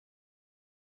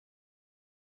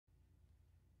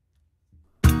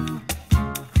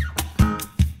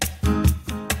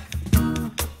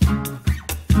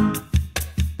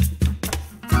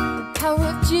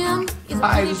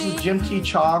Hi, this is Jim T.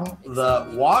 Chong, the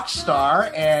Wok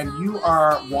Star, and you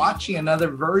are watching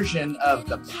another version of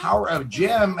The Power of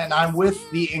Jim, and I'm with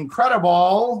the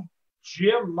incredible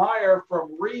Jim Meyer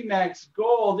from Remax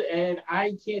Gold, and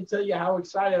I can't tell you how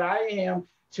excited I am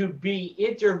to be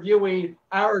interviewing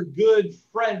our good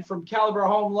friend from Caliber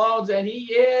Home Loans, and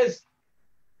he is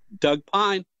Doug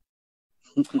Pyne.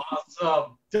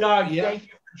 Awesome. Doug, thank you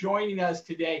for joining us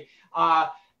today.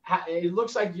 It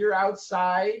looks like you're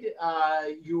outside.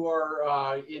 You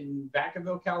are in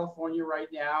Vacaville, California right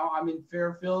now. I'm in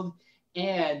Fairfield,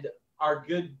 and our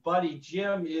good buddy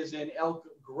Jim is in Elk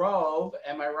Grove.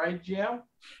 Am I right, Jim?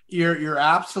 You're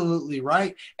absolutely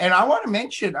right. And I want to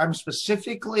mention, I'm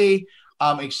specifically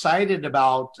excited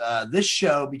about this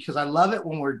show because I love it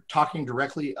when we're talking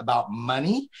directly about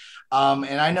money.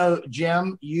 And I know,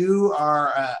 Jim, you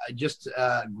are just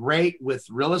great with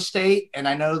real estate. And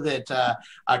I know that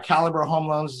Caliber Home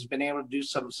Loans has been able to do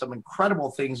some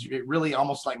incredible things, really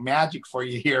almost like magic for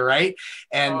you here, right?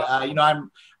 And,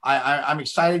 I'm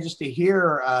excited just to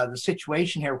hear the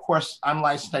situation here. Of course, I'm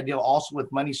licensed. I deal also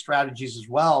with money strategies as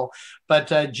well.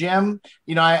 But Jim,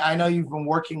 I know you've been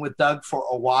working with Doug for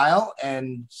a while,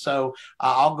 and so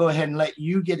I'll go ahead and let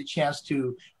you get a chance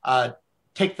to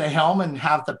take the helm and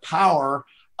have the power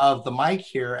of the mic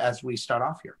here as we start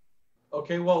off here.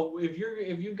 Okay, well,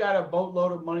 if you've got a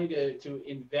boatload of money to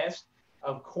invest,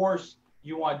 of course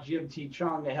you want Jim T.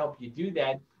 Chong to help you do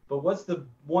that. But what's the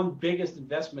one biggest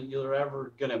investment you're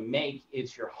ever going to make?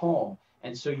 It's your home.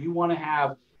 And so you want to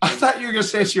have... I thought you were going to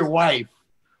say it's your wife,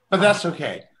 but that's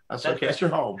okay. That's okay. It's your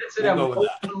home. It's an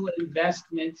emotional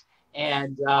investment,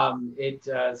 and it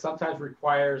sometimes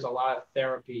requires a lot of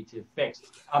therapy to fix.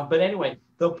 But anyway,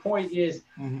 the point is,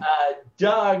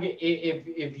 Doug,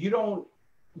 if you don't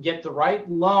get the right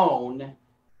loan,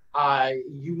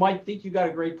 you might think you got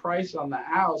a great price on the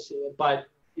house, but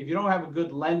if you don't have a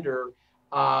good lender,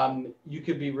 you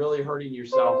could be really hurting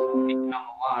yourself down the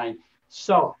line.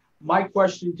 So my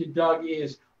question to Doug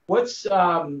is, what's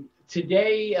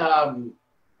today?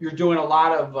 You're doing a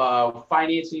lot of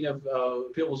financing of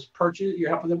people's purchase. You're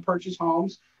helping them purchase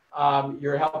homes.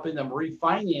 You're helping them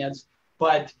refinance.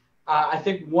 But I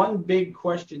think one big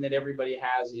question that everybody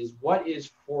has is, what is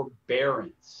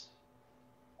forbearance?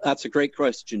 That's a great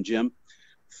question, Jim.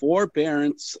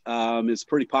 Forbearance is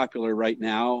pretty popular right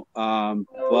now,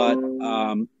 but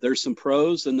there's some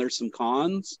pros and there's some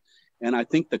cons, and I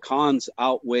think the cons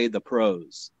outweigh the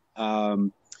pros.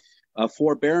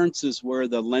 Forbearance is where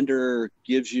the lender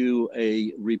gives you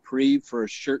a reprieve for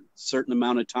a certain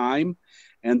amount of time,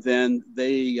 and then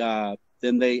they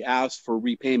ask for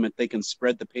repayment. They can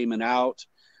spread the payment out,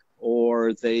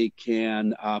 or they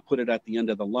can put it at the end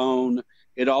of the loan.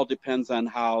 It all depends on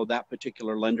how that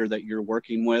particular lender that you're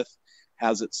working with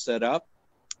has it set up.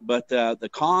 But the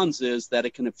cons is that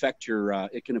it can affect your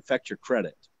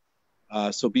credit.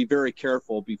 So be very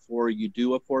careful before you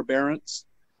do a forbearance.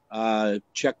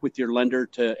 Check with your lender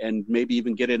and maybe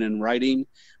even get it in writing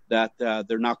that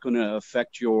they're not going to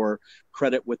affect your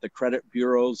credit with the credit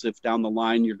bureaus if down the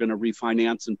line you're going to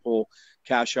refinance and pull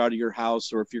cash out of your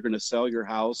house, or if you're going to sell your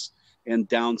house and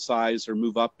downsize or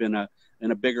move up in a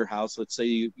bigger house. Let's say,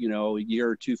 a year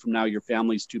or two from now, your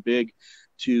family's too big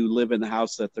to live in the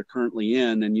house that they're currently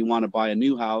in, and you want to buy a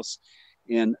new house.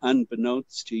 And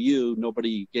unbeknownst to you,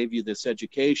 nobody gave you this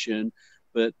education,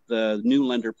 but the new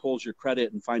lender pulls your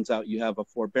credit and finds out you have a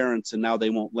forbearance, and now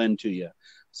they won't lend to you.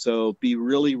 So be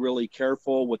really, really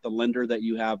careful with the lender that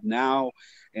you have now,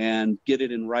 and get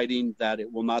it in writing that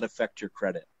it will not affect your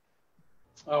credit.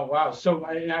 Oh, wow. So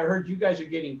I heard you guys are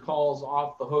getting calls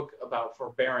off the hook about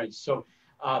forbearance. So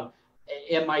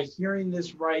am I hearing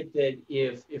this right, that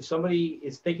if somebody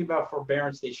is thinking about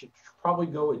forbearance, they should probably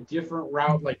go a different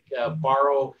route, like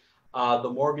borrow the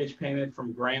mortgage payment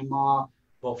from grandma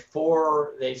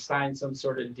before they sign some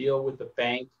sort of deal with the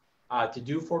bank to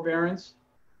do forbearance?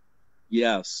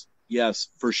 Yes,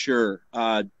 for sure.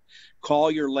 Call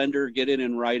your lender, get it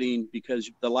in writing, because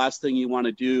the last thing you want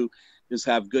to do is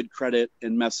have good credit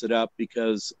and mess it up,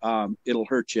 because it'll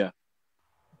hurt you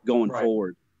going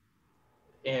forward.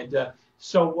 And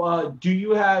so do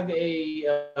you have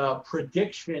a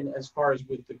prediction as far as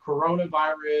with the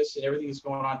coronavirus and everything that's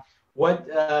going on, what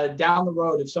down the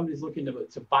road, if somebody's looking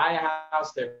to buy a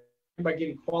house, they're by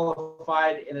getting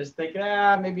qualified and is thinking,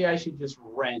 maybe I should just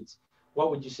rent,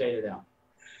 what would you say to them?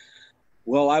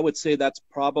 Well, I would say that's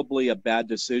probably a bad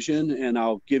decision, and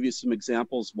I'll give you some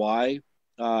examples why.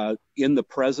 In the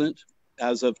present,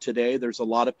 as of today, there's a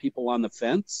lot of people on the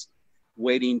fence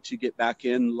waiting to get back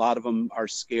in. A lot of them are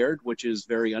scared, which is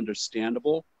very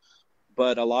understandable.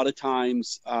 But a lot of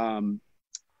times,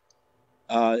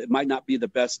 it might not be the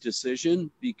best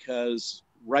decision, because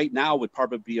right now would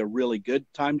probably be a really good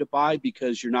time to buy,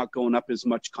 because you're not going up as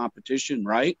much competition,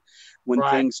 right? When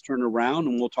Right. things turn around,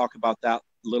 and we'll talk about that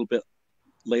a little bit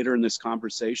later in this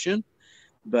conversation.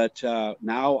 But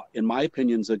now, in my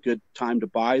opinion, is a good time to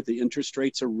buy. The interest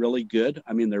rates are really good.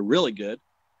 I mean, they're really good.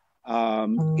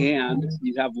 And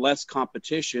you have less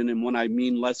competition. And when I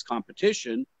mean less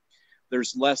competition,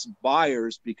 there's less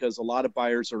buyers, because a lot of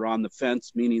buyers are on the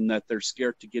fence, meaning that they're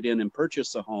scared to get in and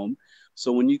purchase a home.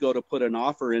 So when you go to put an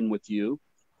offer in with you,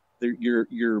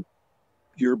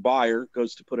 your buyer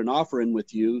goes to put an offer in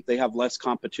with you, they have less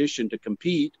competition to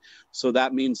compete. So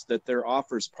that means that their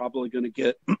offer is probably going to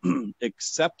get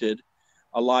accepted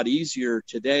a lot easier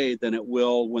today than it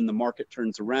will when the market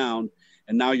turns around.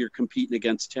 And now you're competing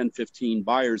against 10, 15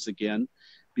 buyers again,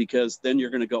 because then you're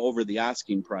going to go over the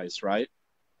asking price, right?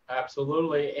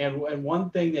 Absolutely. And one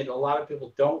thing that a lot of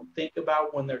people don't think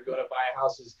about when they're going to buy a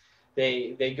house is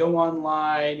they go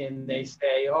online and they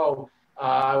say, oh,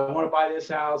 I want to buy this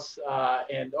house,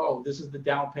 and oh, this is the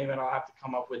down payment I'll have to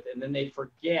come up with. And then they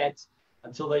forget,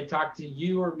 until they talk to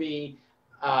you or me,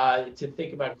 to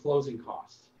think about closing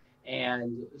costs.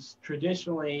 And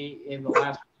traditionally, in the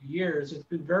last few years, it's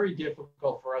been very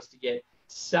difficult for us to get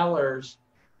sellers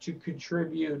to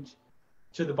contribute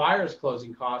to the buyer's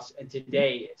closing costs. And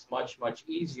today, it's much, much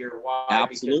easier. Why?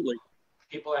 Absolutely. Because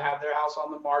people that have their house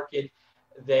on the market,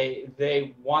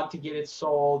 they want to get it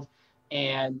sold.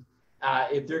 And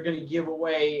if they're going to give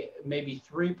away maybe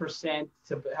 3%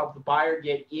 to help the buyer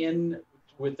get in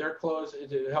with their close,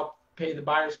 to help pay the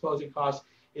buyer's closing costs,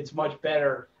 it's much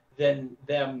better than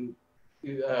them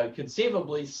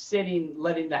conceivably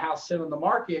letting the house sit on the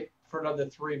market for another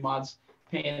 3 months,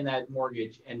 paying that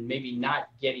mortgage and maybe not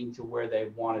getting to where they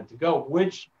wanted to go.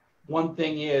 Which one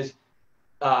thing is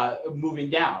moving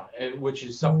down, which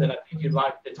is something I think you'd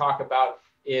like to talk about,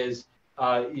 is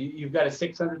you've got a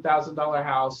 $600,000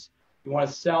 house. You want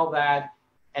to sell that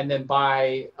and then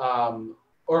buy,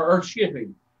 or excuse me,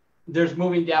 there's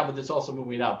moving down, but there's also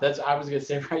moving up. I was going to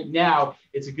say, right now,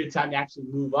 it's a good time to actually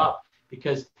move up,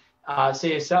 because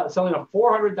say selling a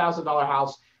 $400,000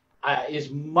 house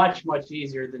is much, much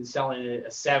easier than selling a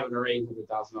 $700,000 or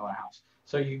 $800,000 house.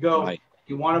 So you go, right.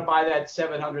 You want to buy that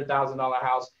 $700,000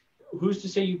 house. Who's to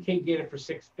say you can't get it for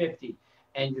 $650,000?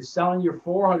 And you're selling your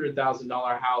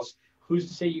 $400,000 house. Who's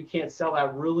to say you can't sell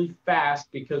that really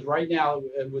fast? Because right now,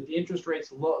 with the interest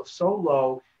rates so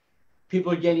low,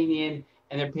 people are getting in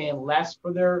and they're paying less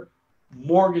for their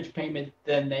mortgage payment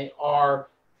than they are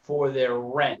for their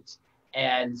rent.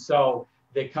 And so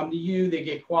they come to you, they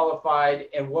get qualified,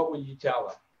 and what would you tell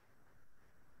them?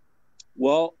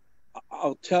 Well,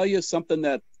 I'll tell you something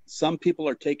that some people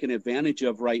are taking advantage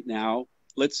of right now.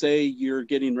 Let's say you're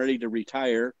getting ready to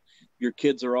retire. Your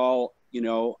kids are all,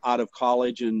 out of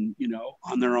college and,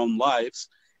 on their own lives.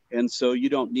 And so you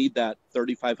don't need that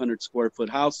 3,500 square foot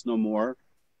house no more.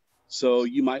 So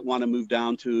you might want to move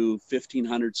down to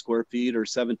 1,500 square feet or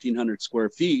 1,700 square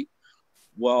feet.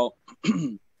 Well,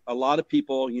 a lot of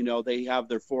people, they have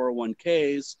their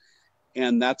 401ks,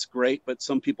 and that's great. But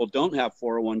some people don't have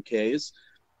 401ks.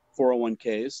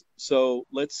 So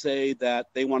let's say that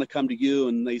they want to come to you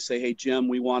and they say, hey, Jim,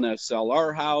 we want to sell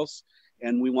our house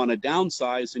and we want to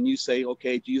downsize. And you say,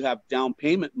 okay, do you have down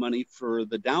payment money for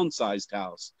the downsized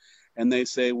house? And they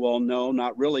say, well, no,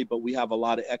 not really, but we have a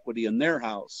lot of equity in their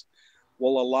house.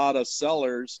 Well, a lot of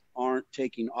sellers aren't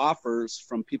taking offers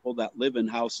from people that live in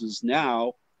houses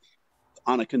now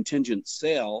on a contingent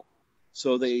sale.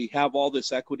 So they have all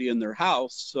this equity in their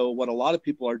house. So what a lot of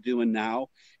people are doing now,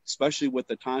 especially with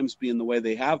the times being the way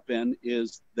they have been,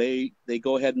 is they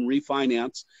go ahead and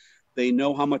refinance. They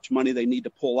know how much money they need to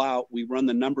pull out. We run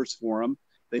the numbers for them.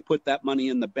 They put that money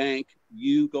in the bank.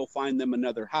 You go find them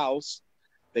another house.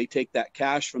 They take that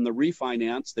cash from the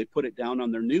refinance. They put it down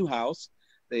on their new house.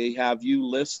 They have you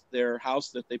list their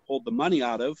house that they pulled the money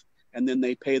out of, and then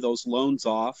they pay those loans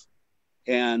off,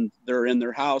 and they're in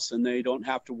their house, and they don't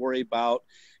have to worry about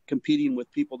competing with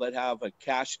people that have a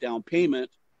cash down payment.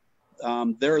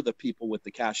 They're the people with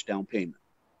the cash down payment.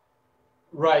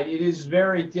 Right. It is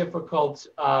very difficult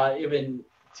even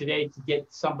today to get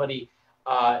somebody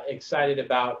excited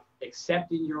about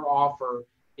accepting your offer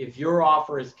if your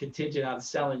offer is contingent on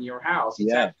selling your house.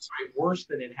 It's actually worse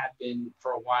than it had been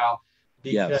for a while,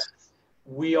 because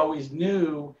we always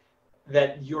knew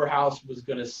that your house was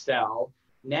going to sell.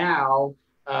 Now,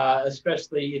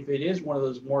 especially if it is one of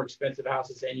those more expensive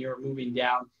houses and you're moving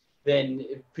down, then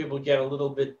people get a little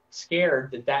bit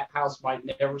scared that house might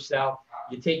never sell.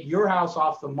 You take your house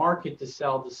off the market to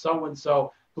sell to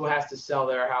so-and-so who has to sell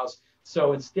their house.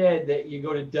 So instead that you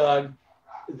go to Doug,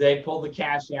 they pull the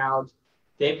cash out,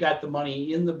 they've got the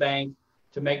money in the bank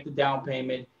to make the down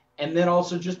payment. And then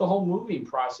also just the whole moving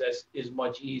process is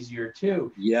much easier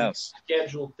too. Yes. You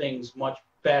schedule things much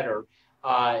better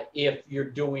if you're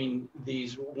doing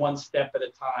these one step at a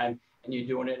time and you're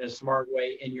doing it in a smart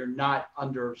way and you're not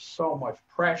under so much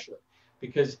pressure,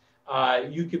 because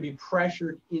you could be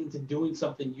pressured into doing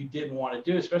something you didn't want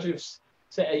to do, especially if,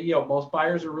 say, most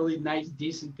buyers are really nice,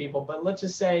 decent people. But let's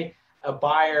just say a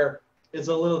buyer is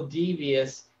a little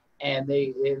devious and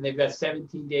they've got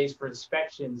 17 days for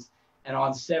inspections. And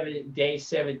on day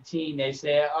 17, they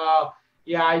say, oh,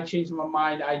 yeah, I changed my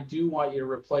mind. I do want you to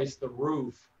replace the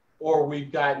roof, or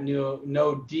we've got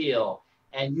no deal.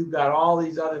 And you've got all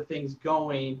these other things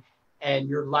going, and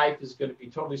your life is going to be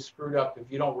totally screwed up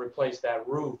if you don't replace that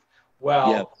roof.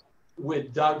 Well,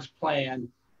 with Doug's plan,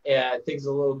 things are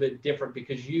a little bit different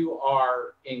because you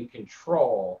are in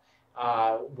control.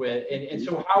 So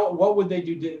what would they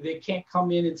do? They can't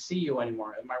come in and see you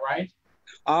anymore. Am I right?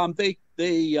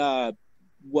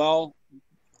 Well,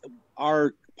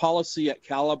 our policy at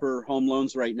Caliber Home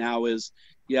Loans right now is,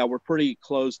 we're pretty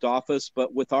closed office,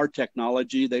 but with our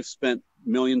technology, they've spent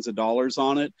millions of dollars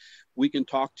on it. We can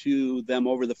talk to them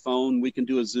over the phone. We can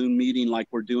do a Zoom meeting like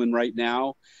we're doing right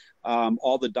now.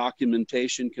 All the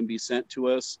documentation can be sent to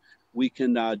us. We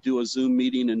can do a Zoom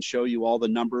meeting and show you all the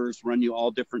numbers, run you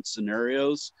all different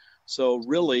scenarios. So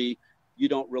really, you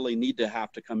don't really need to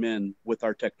have to come in with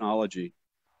our technology.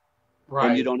 Right.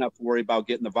 And you don't have to worry about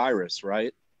getting the virus,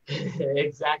 right?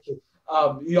 Exactly.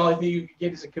 The only thing you can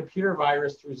get is a computer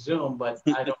virus through Zoom, but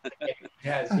I don't think it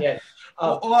has yet.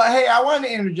 Well, hey, I want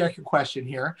to interject a question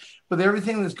here. With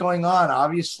everything that's going on,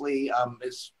 obviously,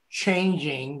 it's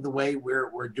changing the way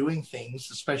we're doing things,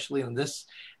 especially in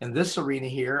this arena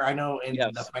here. I know in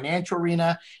the financial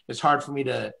arena, it's hard for me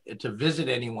to visit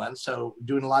anyone. So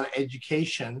doing a lot of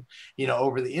education,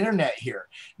 over the internet here.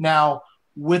 Now,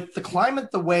 with the climate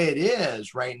the way it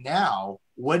is right now,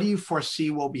 what do you foresee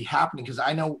will be happening? Because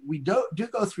I know we do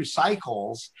go through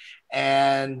cycles.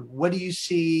 And what do you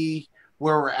see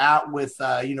where we're at with,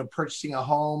 purchasing a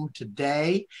home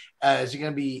today? Is it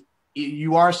going to be,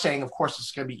 you are saying, of course,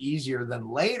 it's going to be easier than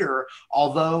later,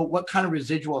 although what kind of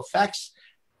residual effects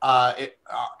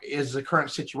is the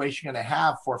current situation going to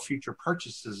have for future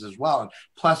purchases as well? And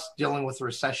plus dealing with the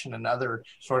recession and other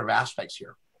sort of aspects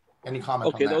here. Any comment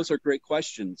on that? Okay, those are great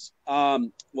questions.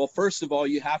 Well, first of all,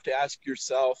 you have to ask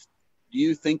yourself, do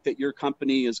you think that your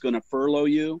company is going to furlough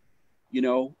you,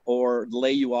 or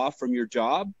lay you off from your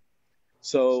job?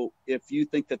 So if you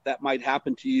think that might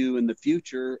happen to you in the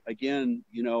future, again,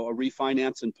 a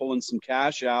refinance and pulling some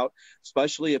cash out,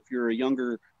 especially if you're a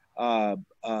younger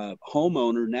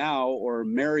homeowner now or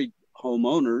married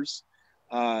homeowners,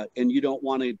 and you don't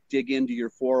want to dig into your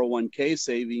 401k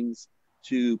savings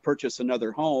to purchase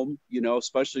another home,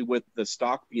 especially with the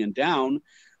stock being down.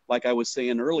 Like I was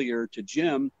saying earlier to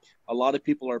Jim, a lot of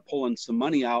people are pulling some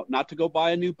money out, not to go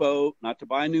buy a new boat, not to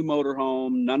buy a new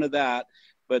motorhome, none of that,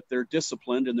 but they're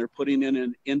disciplined and they're putting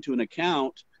into an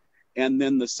account. And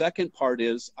then the second part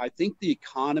is, I think the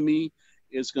economy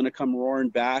is going to come roaring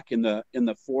back in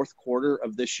the fourth quarter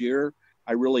of this year.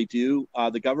 I really do.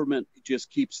 The government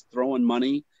just keeps throwing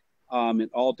money in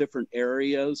all different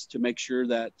areas to make sure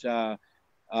that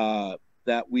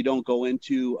we don't go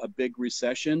into a big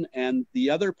recession. And the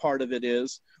other part of it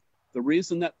is the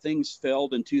reason that things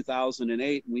failed in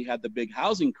 2008 and we had the big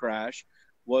housing crash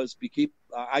was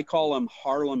I call them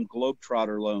Harlem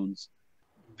Globetrotter loans.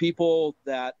 People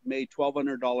that made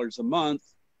 $1,200 a month,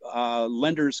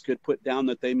 lenders could put down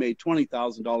that they made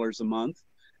 $20,000 a month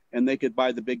and they could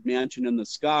buy the big mansion in the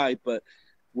sky. But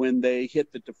when they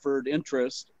hit the deferred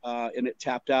interest and it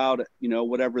tapped out,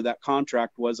 whatever that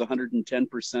contract was,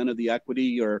 110% of the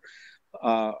equity or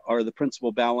the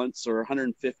principal balance, or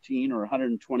 115 or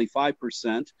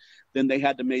 125%, then they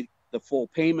had to make the full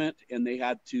payment and they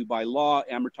had to, by law,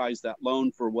 amortize that loan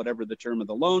for whatever the term of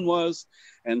the loan was.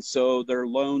 And so their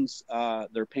loans,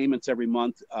 their payments every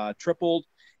month tripled,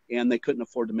 and they couldn't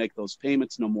afford to make those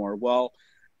payments no more. Well,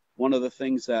 one of the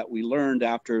things that we learned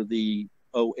after the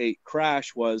 2008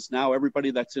 crash was now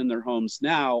everybody that's in their homes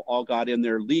now all got in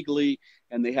there legally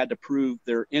and they had to prove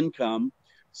their income.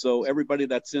 So everybody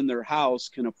that's in their house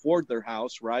can afford their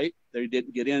house, right? They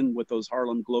didn't get in with those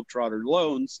Harlem Globetrotter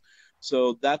loans.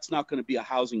 So that's not going to be a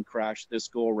housing crash this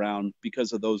go around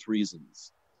because of those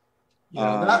reasons.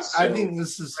 I think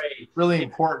this is really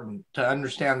important to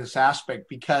understand this aspect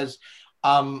because,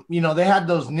 they had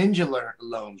those ninja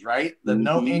loans, right? The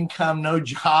no income, no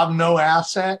job, no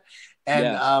asset.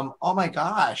 And, oh my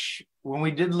gosh, when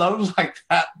we did loans like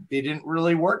that, they didn't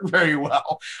really work very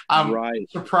well. I'm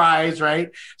surprised, right?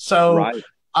 So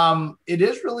It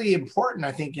is really important,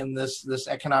 I think, in this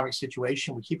economic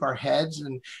situation. We keep our heads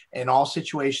in all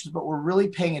situations, but we're really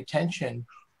paying attention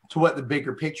to what the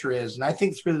bigger picture is. And I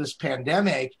think through this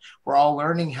pandemic, we're all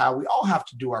learning how we all have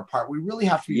to do our part. We really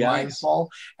have to be mindful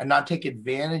and not take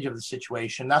advantage of the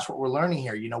situation. That's what we're learning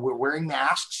here. You know, we're wearing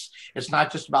masks. It's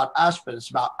not just about us, but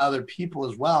it's about other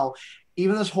people as well.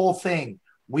 Even this whole thing,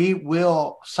 we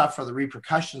will suffer the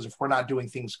repercussions if we're not doing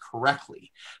things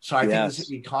correctly. So I think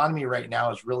this economy right now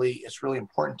is it's really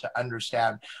important to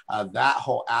understand that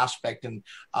whole aspect. And,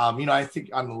 you know, I think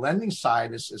on the lending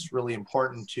side, it's really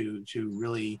important to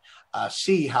really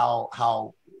see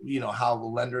how you know, how the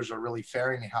lenders are really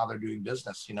faring and how they're doing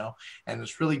business, you know, and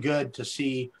it's really good to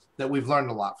see that we've learned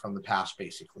a lot from the past,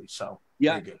 basically. So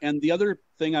and the other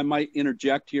thing I might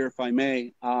interject here, if I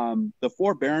may, the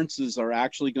forbearances are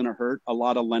actually going to hurt a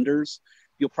lot of lenders.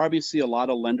 You'll probably see a lot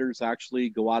of lenders actually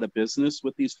go out of business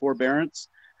with these forbearance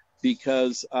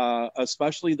because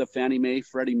especially the Fannie Mae,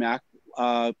 Freddie Mac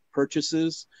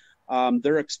purchases,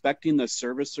 they're expecting the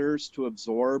servicers to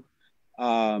absorb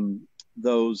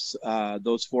those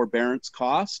forbearance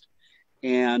costs.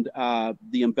 And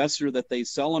the investor that they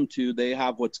sell them to, they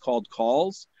have what's called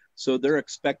calls. So they're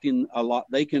expecting a lot.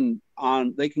 They can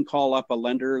call up a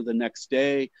lender the next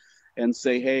day and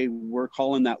say, hey, we're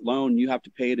calling that loan. You have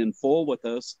to pay it in full with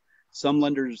us. Some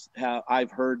lenders I've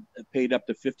heard paid up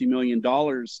to $50 million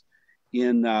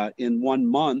in 1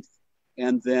 month,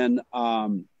 and then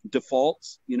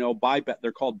defaults, you know,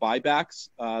 they're called buybacks.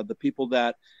 The people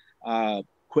that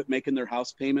quit making their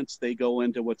house payments, they go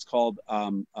into what's called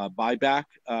a buyback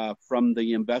from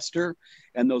the investor,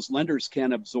 and those lenders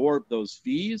can't absorb those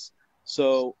fees.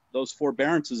 So those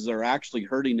forbearances are actually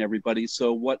hurting everybody.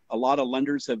 So what a lot of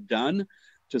lenders have done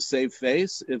to save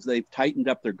face is they've tightened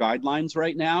up their guidelines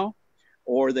right now,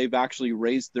 or they've actually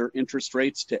raised their interest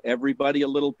rates to everybody a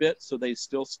little bit so they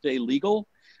still stay legal,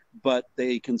 but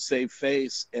they can save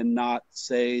face and not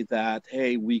say that,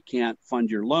 hey, we can't fund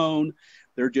your loan.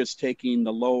 They're just taking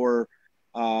the lower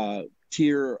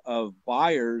tier of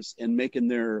buyers and making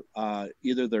their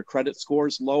either their credit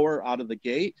scores lower out of the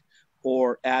gate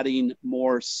or adding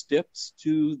more steps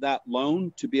to that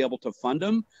loan to be able to fund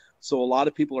them. So a lot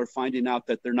of people are finding out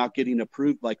that they're not getting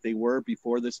approved like they were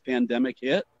before this pandemic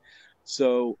hit.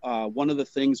 So one of the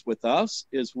things with us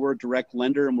is we're a direct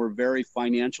lender and we're very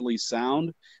financially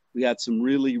sound. We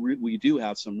do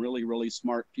have some really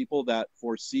smart people that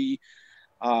foresee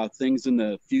things in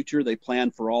the future. They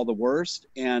plan for all the worst.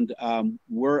 And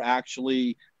we're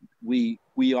actually, we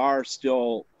are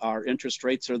still, our interest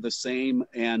rates are the same.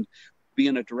 And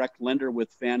being a direct lender with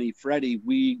Fannie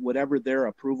Freddie, whatever their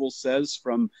approval says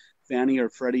from Fannie or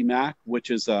Freddie Mac,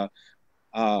 which is a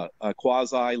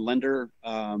quasi lender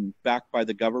backed by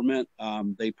the government,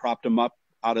 they propped them up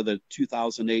out of the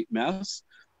 2008 mess.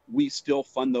 We still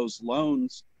fund those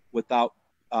loans without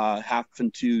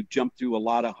having to jump through a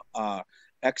lot of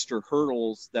extra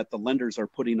hurdles that the lenders are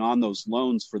putting on those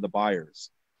loans for the buyers.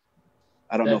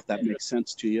 I don't know if that makes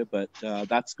sense to you, but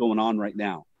that's going on right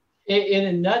now. In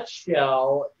a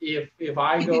nutshell, if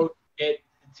I go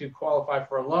to qualify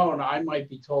for a loan, I might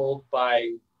be told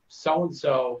by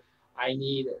so-and-so I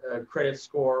need a credit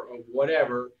score of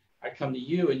whatever. I come to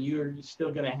you and you're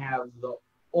still going to have the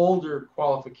older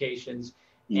qualifications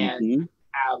and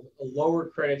have a lower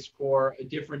credit score, a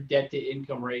different debt to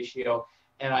income ratio,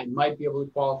 and I might be able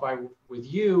to qualify with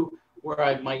you where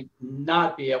I might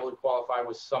not be able to qualify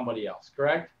with somebody else,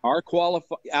 correct?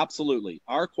 Absolutely.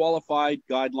 Our qualified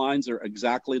guidelines are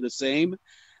exactly the same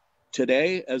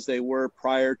today as they were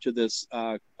prior to this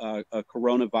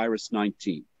coronavirus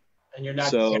 19. And you're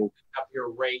not setting up your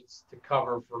rates to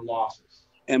cover for losses.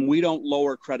 And we don't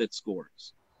lower credit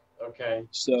scores. Okay.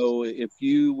 So if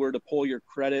you were to pull your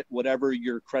credit, whatever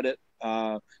your credit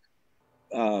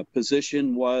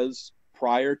position was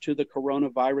prior to the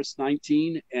coronavirus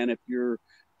 19, and if your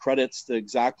credit's the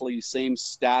exactly same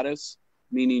status,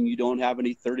 meaning you don't have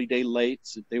any 30-day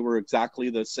lates, if they were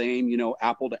exactly the same, you know,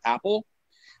 apple to apple,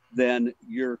 then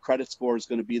your credit score is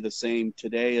going to be the same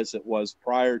today as it was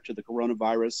prior to the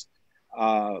coronavirus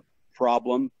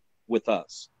problem with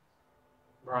us.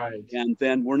 Right. And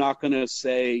then we're not going to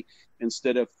say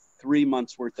instead of 3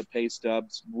 months worth of pay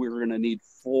stubs, we're going to need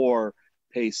 4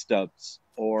 pay stubs,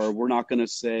 or we're not going to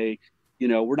say, you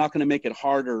know, we're not going to make it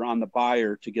harder on the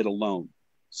buyer to get a loan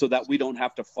so that we don't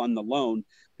have to fund the loan,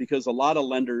 because a lot of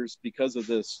lenders, because of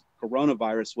this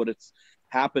coronavirus, what it's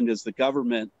happened is the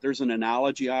government, there's an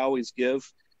analogy I always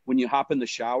give. When you hop in the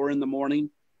shower in the morning,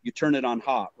 you turn it on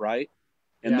hot, right?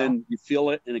 And then you feel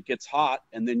it and it gets hot,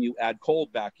 and then you add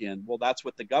cold back in. Well, that's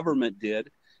what the government did.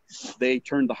 they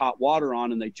turned the hot water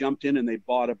on and they jumped in and they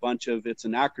bought a bunch of, it's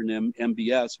an acronym,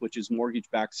 MBS, which is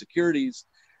mortgage-backed securities.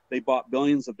 They bought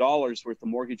billions of dollars worth of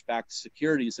mortgage-backed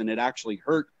securities, and it actually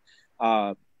hurt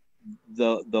the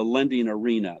lending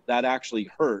arena. That actually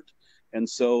hurt. And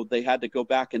so they had to go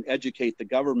back and educate the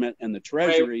government and the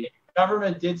Treasury. Wait, the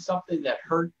government did something that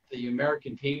hurt the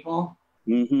American people?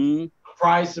 Mm-hmm.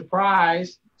 Surprise,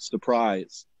 surprise.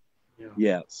 Surprise. Yeah.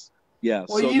 Yes. Yes.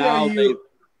 Well, so now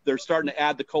they're starting to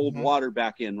add the cold water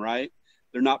back in, right?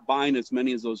 They're not buying as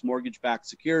many of those mortgage-backed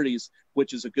securities,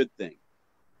 which is a good thing.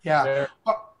 Yeah.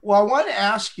 Well, I want to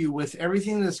ask you, with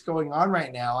everything that's going on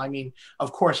right now, I mean,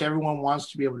 of course, everyone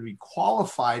wants to be able to be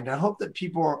qualified. And I hope that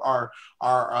people are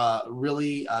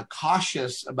really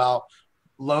cautious about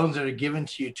loans that are given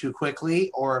to you too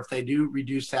quickly, or if they do,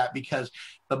 reduce that, because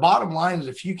the bottom line is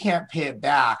if you can't pay it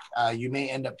back, you may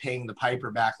end up paying the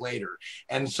piper back later.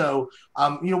 And so,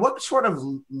 what sort of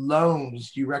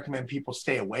loans do you recommend people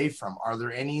stay away from? Are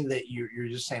there any that you're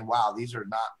just saying, wow, these are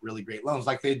not really great loans?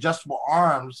 Like the adjustable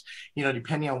arms,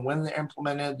 depending on when they're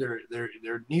implemented,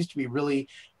 there needs to be really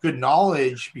good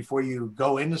knowledge before you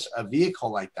go into a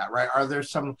vehicle like that, right? Are there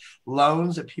some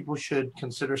loans that people should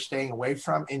consider staying away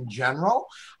from in general?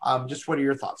 Just what are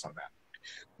your thoughts on that?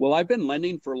 Well, I've been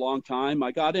lending for a long time.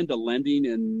 I got into lending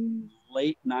in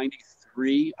late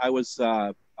 93. I was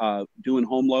doing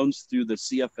home loans through the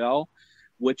CFL,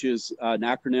 which is an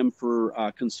acronym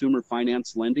for Consumer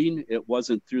Finance Lending. It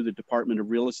wasn't through the Department of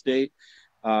Real Estate.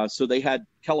 So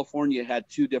California had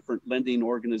two different lending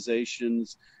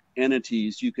organizations,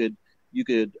 entities. You could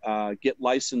get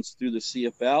licensed through the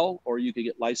CFL, or you could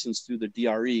get licensed through the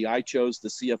DRE. I chose the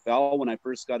CFL when I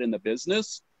first got in the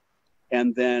business.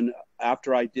 And then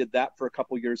after I did that for a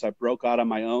couple of years, I broke out on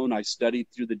my own. I studied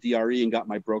through the DRE and got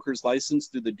my broker's license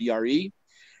through the DRE.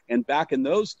 And back in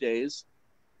those days,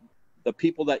 the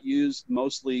people that used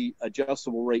mostly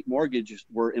adjustable rate mortgages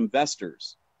were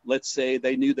investors. Let's say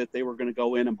they knew that they were going to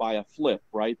go in and buy a flip,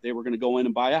 right? They were going to go in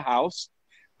and buy a house.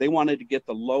 They wanted to get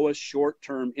the lowest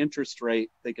short-term interest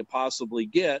rate they could possibly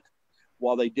get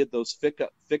while they did those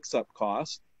fix-up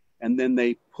costs. And then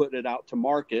they put it out to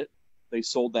market. They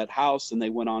sold that house and they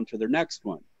went on to their next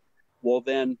one. Well,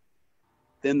 then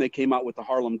they came out with the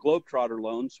Harlem Globetrotter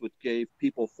loans, which gave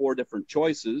people four different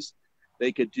choices.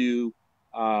 They could do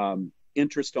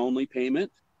interest-only payment.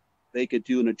 They could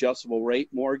do an adjustable rate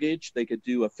mortgage. They could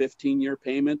do a 15-year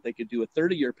payment. They could do a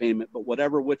 30-year payment. But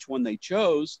which one they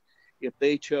chose, if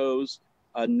they chose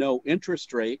a no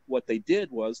interest rate, what they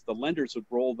did was the lenders would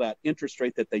roll that interest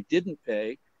rate that they didn't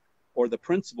pay, or the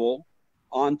principal,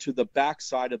 onto the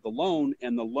backside of the loan,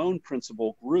 and the loan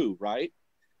principal grew, right?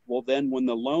 Well, then when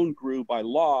the loan grew by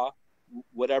law,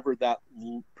 whatever that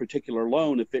particular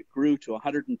loan, if it grew to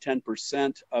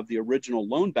 110% of the original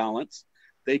loan balance,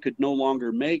 they could no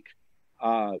longer make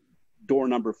door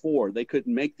number 4. They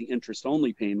couldn't make the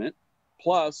interest-only payment.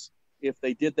 Plus, if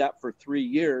they did that for 3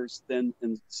 years, then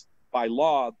by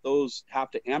law, those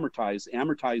have to amortize.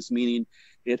 Amortize meaning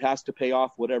it has to pay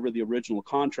off whatever the original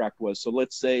contract was. So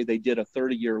let's say they did a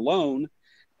 30-year loan,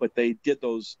 but they did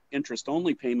those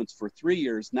interest-only payments for 3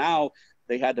 years. Now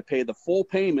they had to pay the full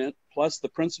payment plus the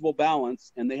principal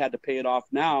balance, and they had to pay it off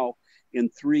now in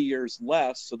 3 years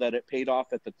less so that it paid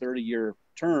off at the 30-year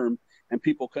term, and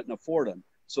people couldn't afford them.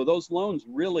 So those loans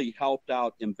really helped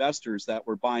out investors that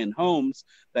were buying homes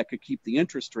that could keep the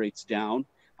interest rates down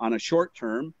on a short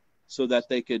term so that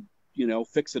they could,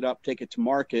 fix it up, take it to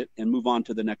market, and move on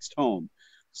to the next home.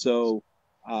 So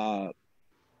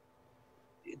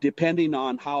depending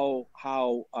on how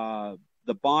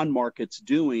the bond market's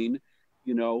doing,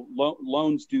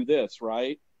 loans do this,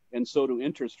 right? And so do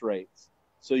interest rates.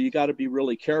 So you got to be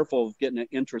really careful of getting an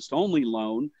interest-only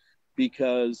loan,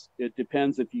 because it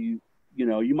depends if you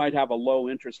might have a low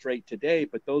interest rate today,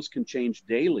 but those can change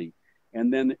daily.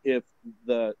 And then if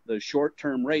the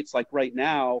short-term rates, like right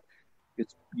now,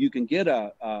 you can get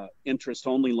a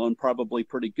interest-only loan probably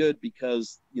pretty good,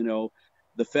 because,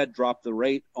 the Fed dropped the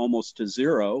rate almost to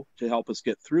zero to help us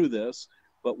get through this.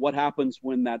 But what happens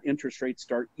when that interest rates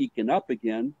start eking up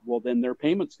again? Well, then their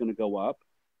payment's going to go up.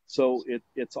 So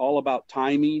it's all about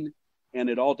timing, and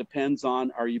it all depends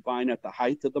on, are you buying at the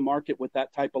height of the market with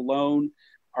that type of loan?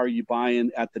 Are you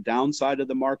buying at the downside of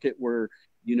the market where,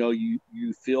 you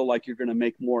feel like you're going to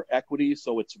make more equity,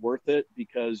 so it's worth it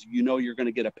because you're going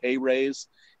to get a pay raise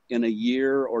in a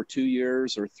year or 2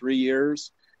 years or 3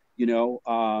 years?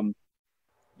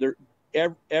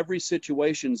 Every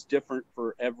situation is different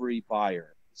for every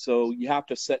buyer. So you have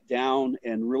to sit down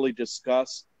and really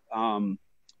discuss.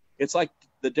 It's like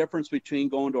the difference between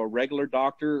going to a regular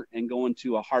doctor and going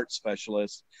to a heart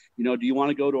specialist. You know, do you want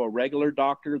to go to a regular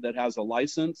doctor that has a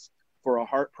license for a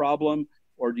heart problem,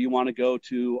 or do you want to go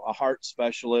to a heart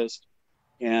specialist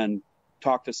and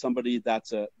talk to somebody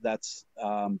that's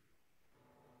an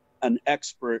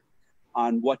expert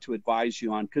on what to advise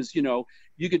you on? Because, you know,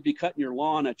 you could be cutting your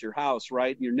lawn at your house,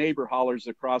 right? And your neighbor hollers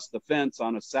across the fence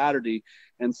on a Saturday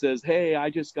and says, hey,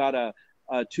 I just got a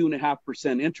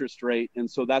 2.5% interest rate. And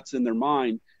so that's in their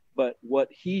mind. But what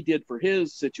he did for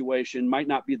his situation might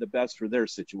not be the best for their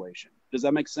situation. Does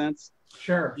that make sense?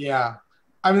 Sure. Yeah.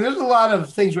 I mean, there's a lot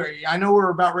of things where I know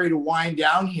we're about ready to wind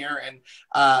down here.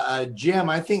 And Jim,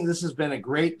 I think this has been a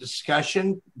great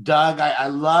discussion. Doug, I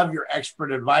love your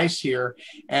expert advice here.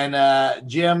 And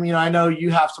Jim, you know, I know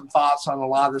you have some thoughts on a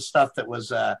lot of the stuff that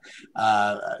was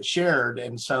shared.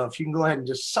 And so if you can go ahead and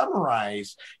just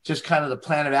summarize just kind of the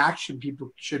plan of action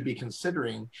people should be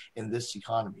considering in this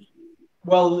economy.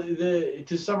 Well,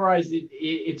 to summarize,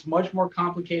 it's much more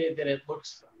complicated than it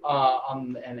looks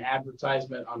on an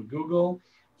advertisement on Google.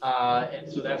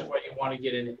 And so that's why you want to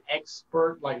get an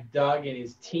expert like Doug and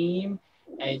his team.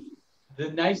 And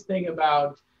the nice thing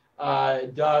about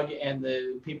Doug and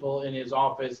the people in his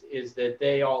office is that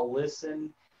they all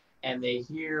listen and they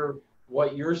hear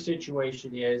what your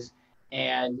situation is.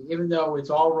 And even though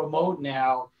it's all remote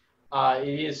now,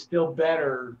 it is still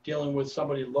better dealing with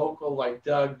somebody local like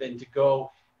Doug than to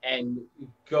go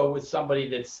with somebody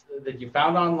that you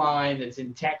found online that's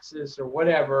in Texas or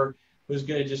whatever, who's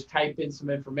going to just type in some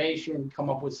information, come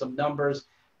up with some numbers.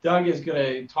 Doug is going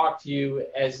to talk to you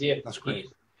as if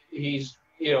he's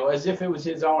you know, as if it was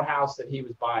his own house that he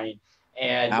was buying.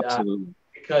 And absolutely,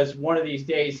 because one of these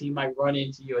days he might run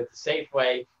into you at the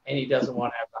Safeway and he doesn't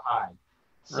want to have to hide.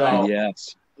 So right,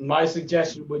 yes, my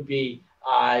suggestion would be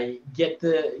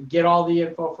get all the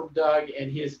info from Doug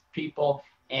and his people,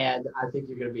 and I think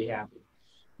you're going to be happy.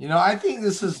 You know, I think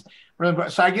this is really,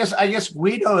 so I guess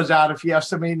Guido is out. If you have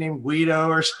somebody named Guido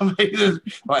or somebody that's,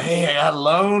 well, hey, I got a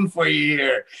loan for you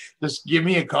here. Just give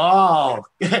me a call.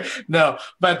 No,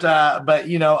 but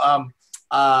you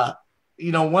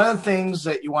know, one of the things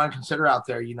that you want to consider out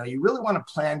there, you know, you really want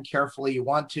to plan carefully. You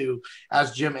want to,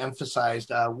 as Jim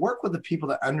emphasized, work with the people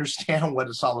that understand what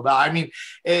it's all about. I mean,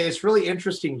 it's really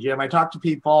interesting, Jim. I talk to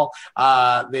people,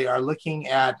 they are looking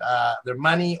at their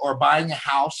money or buying a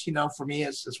house. You know, for me,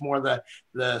 it's more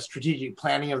the strategic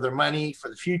planning of their money for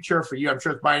the future. For you, I'm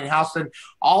sure it's buying a house. And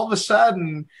all of a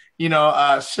sudden, you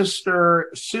know, Sister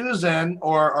Susan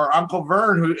or Uncle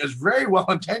Vern, who is very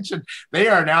well-intentioned, they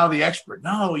are now the expert.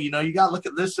 No, you know, you got to look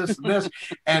at this, and this.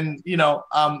 And, you know,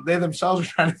 they themselves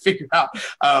are trying to figure out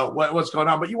what's going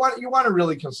on. But you want to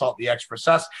really consult the experts.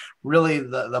 That's really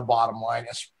the bottom line,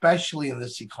 especially in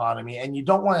this economy. And you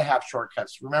don't want to have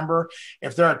shortcuts. Remember,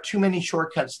 if there are too many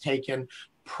shortcuts taken,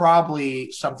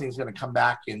 probably something's going to come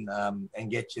back and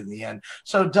get you in the end.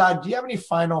 So, Doug, do you have any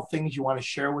final things you want to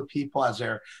share with people as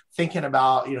they're thinking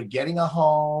about, you know, getting a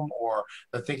home, or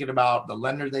they're thinking about the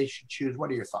lender they should choose?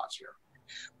 What are your thoughts here?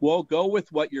 Well, go with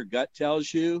what your gut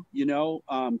tells you. You know,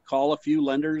 call a few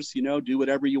lenders. You know, do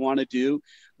whatever you want to do.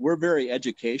 We're very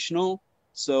educational,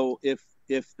 so if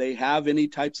they have any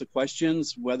types of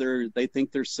questions, whether they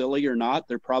think they're silly or not,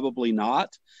 they're probably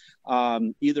not.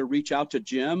 Either reach out to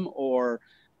Jim or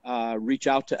reach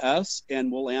out to us, and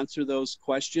we'll answer those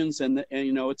questions. And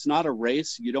you know, it's not a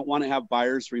race. You don't want to have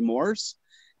buyer's remorse,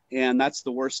 and that's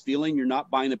the worst feeling. You're not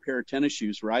buying a pair of tennis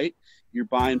shoes, right? You're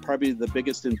buying probably the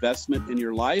biggest investment in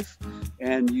your life,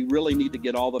 and you really need to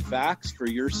get all the facts for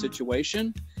your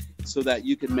situation so that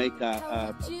you can make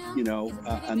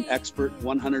an expert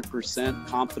 100%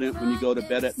 confident when you go to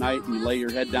bed at night and you lay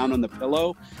your head down on the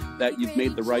pillow that you've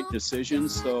made the right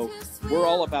decisions. So we're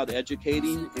all about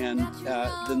educating, and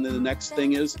then the next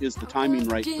thing is the timing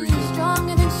right for you.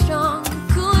 Stronger than strong,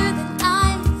 cooler than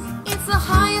ice. It's the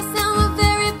highest and the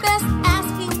very best.